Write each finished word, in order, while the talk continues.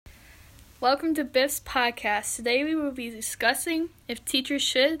Welcome to Biff's podcast. Today we will be discussing if teachers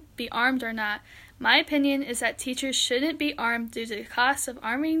should be armed or not. My opinion is that teachers shouldn't be armed due to the cost of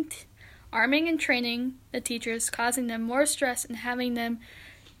arming and training the teachers, causing them more stress and having them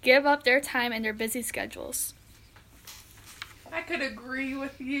give up their time and their busy schedules. I could agree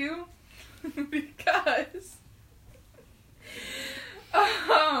with you because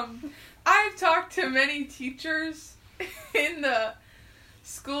I've talked to many teachers in the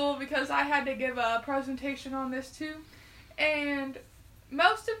school because I had to give a presentation on this too, and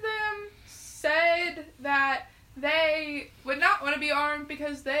most of them said that they would not want to be armed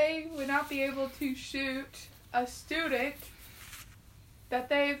because they would not be able to shoot a student that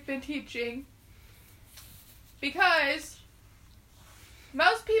they've been teaching, because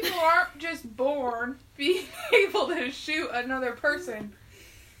most people aren't just born being able to shoot another person,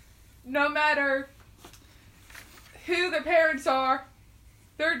 no matter who their parents are.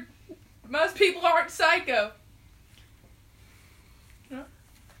 Most people aren't psycho. No?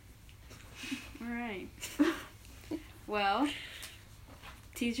 Alright. Well,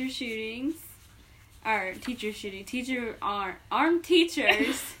 armed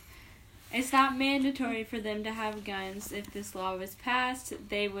teachers, it's not mandatory for them to have guns. If this law was passed,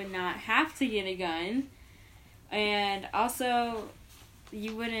 they would not have to get a gun. And also,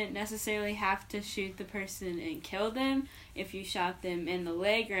 you wouldn't necessarily have to shoot the person and kill them. If you shot them in the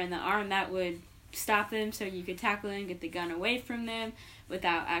leg or in the arm, that would stop them so you could tackle them, get the gun away from them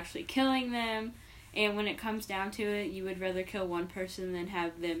without actually killing them. And when it comes down to it, you would rather kill one person than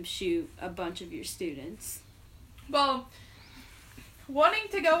have them shoot a bunch of your students. Well, wanting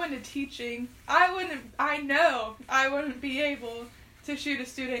to go into teaching, I know I wouldn't be able to shoot a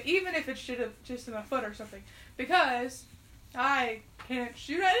student, even if it's just in the foot or something, because I can't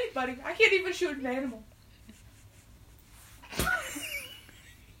shoot anybody. I can't even shoot an animal.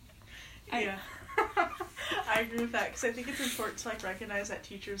 Yeah. I agree with that, because I think it's important to recognize that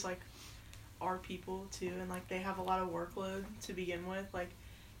teachers are people too, and they have a lot of workload to begin with.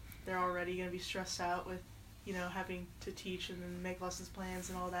 They're already going to be stressed out with having to teach and then make lessons plans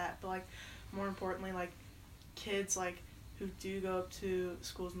and all that, but more importantly, kids who do go up to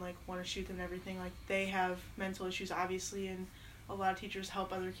schools and want to shoot them and everything, they have mental issues obviously, and a lot of teachers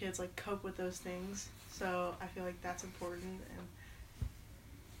help other kids cope with those things. So I feel that's important.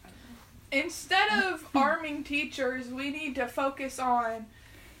 And instead of arming teachers, we need to focus on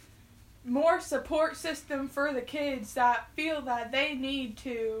more support system for the kids that feel that they need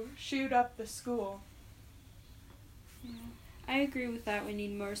to shoot up the school. Yeah, I agree with that. We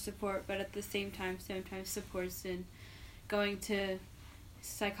need more support, but at the same time, sometimes supports and going to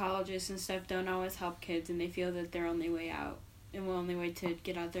psychologists and stuff don't always help kids, and they feel that their only way out and the only way to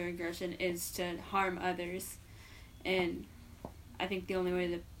get out their aggression is to harm others. And I think the only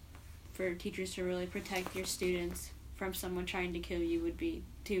way for teachers to really protect your students from someone trying to kill you would be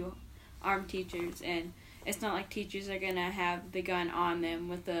to arm teachers. And it's not like teachers are going to have the gun on them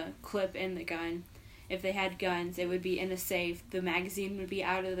with the clip in the gun. If they had guns, it would be in a safe. The magazine would be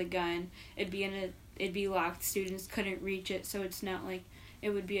out of the gun. It'd be locked. Students couldn't reach it, so it's not like it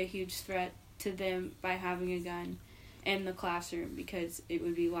would be a huge threat to them by having a gun in the classroom, because it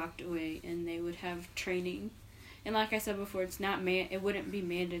would be locked away and they would have training. And like I said before, it wouldn't be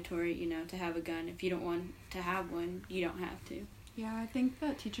mandatory, to have a gun. If you don't want to have one, you don't have to. Yeah, I think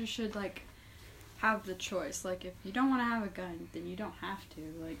that teachers should have the choice. If you don't want to have a gun, then you don't have to.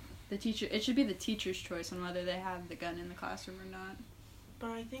 It should be the teacher's choice on whether they have the gun in the classroom or not. But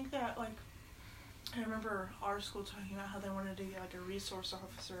I think that I remember our school talking about how they wanted to get a resource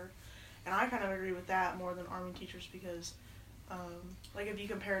officer, and I kind of agree with that more than arming teachers, because if you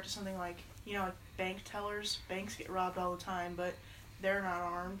compare it to something bank tellers, banks get robbed all the time, but they're not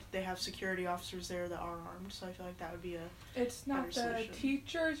armed. They have security officers there that are armed, so I feel that would be It's not the solution.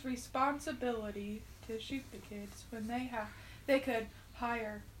 Teacher's responsibility to shoot the kids when they could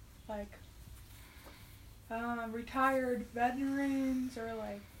hire retired veterans or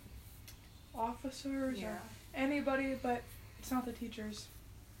officers or anybody, but it's not the teachers.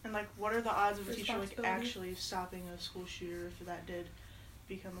 And what are the odds of a teacher actually stopping a school shooter if that did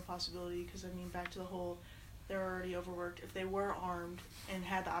become a possibility? Because back to the whole, they're already overworked. If they were armed and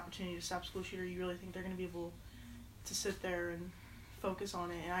had the opportunity to stop a school shooter, you really think they're going to be able to sit there and focus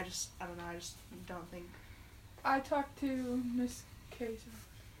on it? And I don't know, I just don't think. I talked to Miss Kaiser,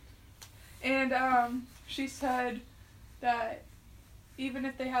 and she said that even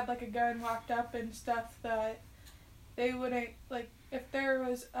if they had a gun locked up and stuff, that they wouldn't if there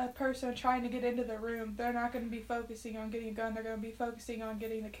was a person trying to get into the room, they're not going to be focusing on getting a gun. They're going to be focusing on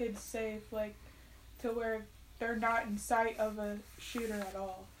getting the kids safe, to where they're not in sight of a shooter at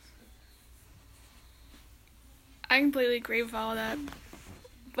all. I completely agree with all that.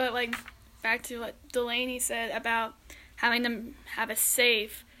 But, like, back to what Delaney said about having them have a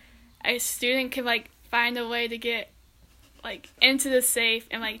safe, a student can, like, find a way to get, like, into the safe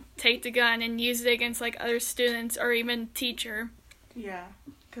and, like, take the gun and use it against, like, other students or even teacher. Yeah,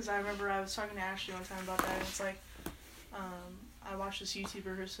 because I remember I was talking to Ashley one time about that, and it's like, I watched this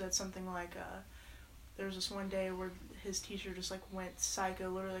YouTuber who said something like, there was this one day where his teacher just, like, went psycho,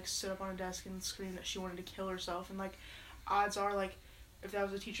 literally, like, stood up on a desk and screamed that she wanted to kill herself, and, like, odds are, like, if that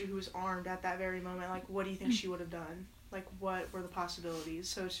was a teacher who was armed at that very moment, like, what do you think she would have done? Like, what were the possibilities?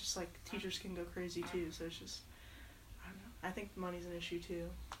 So it's just, like, teachers can go crazy, too, so it's just, I don't know. I think money's an issue, too.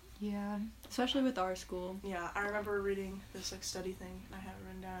 Yeah, especially with our school. Yeah, I remember reading this, like, study thing, and I have it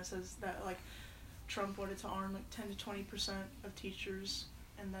written down. It says that, like, Trump wanted to arm, like, 10 to 20% of teachers,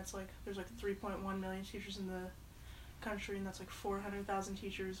 and that's, like, there's, like, 3.1 million teachers in the country, and that's, like, 400,000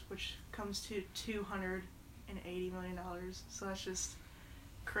 teachers, which comes to $280 million. So that's just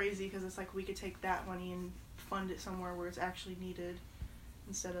crazy, because it's, like, we could take that money and fund it somewhere where it's actually needed,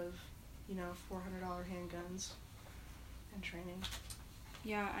 instead of, you know, $400 handguns and training.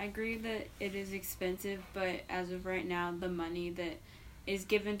 Yeah, I agree that it is expensive, but as of right now, the money that is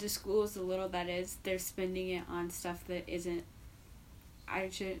given to schools, the little that is, they're spending it on stuff that isn't,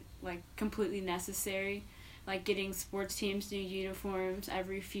 completely necessary. Like getting sports teams new uniforms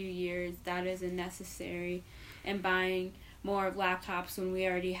every few years, that isn't necessary. And buying more laptops when we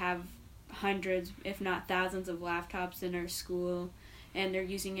already have hundreds, if not thousands of laptops in our school, and they're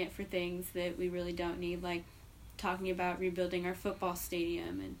using it for things that we really don't need, like talking about rebuilding our football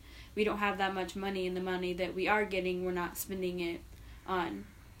stadium, and we don't have that much money, and the money that we are getting, we're not spending it on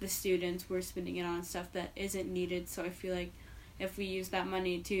the students, we're spending it on stuff that isn't needed. So I feel like if we use that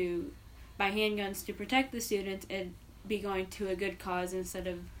money to buy handguns to protect the students, it'd be going to a good cause instead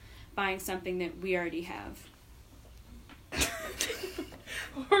of buying something that we already have.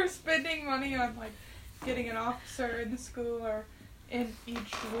 Or spending money on, like, getting an officer in the school or in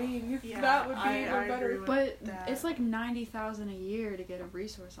each wing. Yeah, that would be I even better. agree with But that. it's like $90,000 a year to get a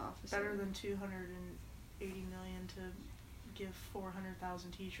resource officer. Better than $280 million to give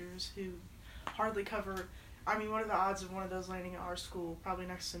 400,000 teachers who hardly cover. I mean, what are the odds of one of those landing at our school? Probably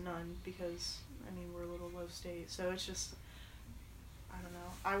next to none, because I mean we're a little low state. So it's just, I don't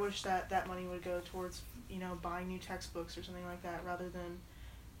know. I wish that money would go towards, you know, buying new textbooks or something like that, rather than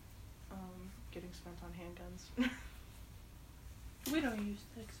getting spent on handguns. We don't use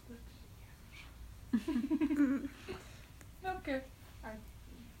textbooks. Okay.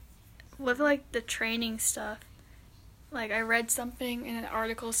 With, like, the training stuff, like, I read something in an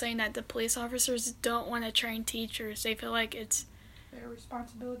article saying that the police officers don't want to train teachers. They feel like it's... Their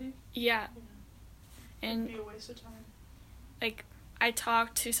responsibility. Yeah. And, It'd be a waste of time. like, I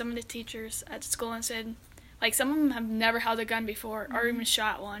talked to some of the teachers at school and said, like, some of them have never held a gun before or even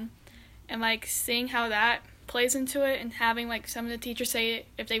shot one. And, like, seeing how that plays into it, and having, like, some of the teachers say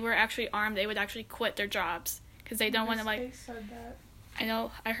if they were actually armed, they would actually quit their jobs because they don't want to, like... Said that. I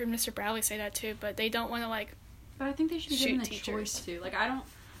know, I heard Mr. Bradley say that too, but they don't want to, like... But I think they should be given the Shoot choice teachers. to. Like, I don't...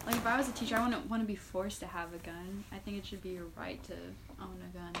 Like, if I was a teacher, I wouldn't want to be forced to have a gun. I think it should be your right to own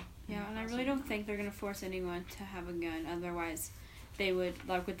a gun. Yeah, and I really don't think they're going to force anyone to have a gun. Otherwise, they would,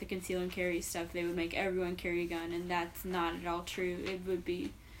 like with the conceal and carry stuff, they would make everyone carry a gun, and that's not at all true. It would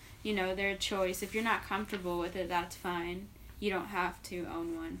be, you know, their choice. If you're not comfortable with it, that's fine. You don't have to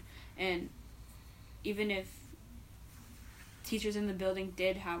own one. And even if teachers in the building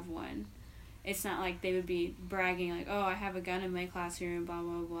did have one, it's not like they would be bragging like, oh, I have a gun in my classroom, blah,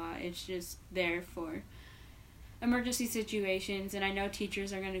 blah, blah. It's just there for emergency situations. And I know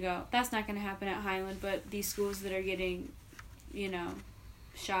teachers are going to go, that's not going to happen at Highland, but these schools that are getting, you know,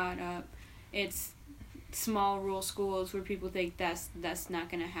 shot up, it's small rural schools where people think that's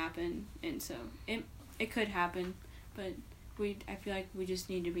not going to happen. And so it could happen, but I feel like we just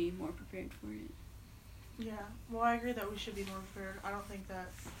need to be more prepared for it. Yeah, well, I agree that we should be more prepared.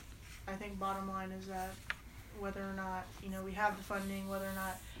 I think bottom line is that whether or not, you know, we have the funding, whether or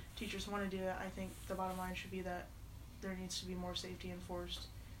not teachers want to do it, I think the bottom line should be that there needs to be more safety enforced,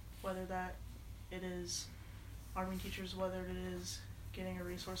 whether that it is arming teachers, whether it is getting a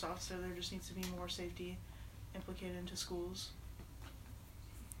resource officer. There just needs to be more safety implicated into schools.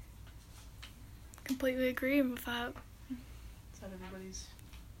 Completely agree with that. Is that everybody's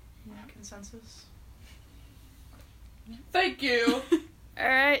consensus? Thank you.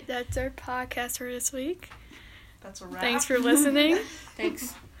 Alright, that's our podcast for this week. That's a wrap. Thanks for listening.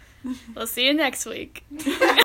 Thanks. We'll see you next week.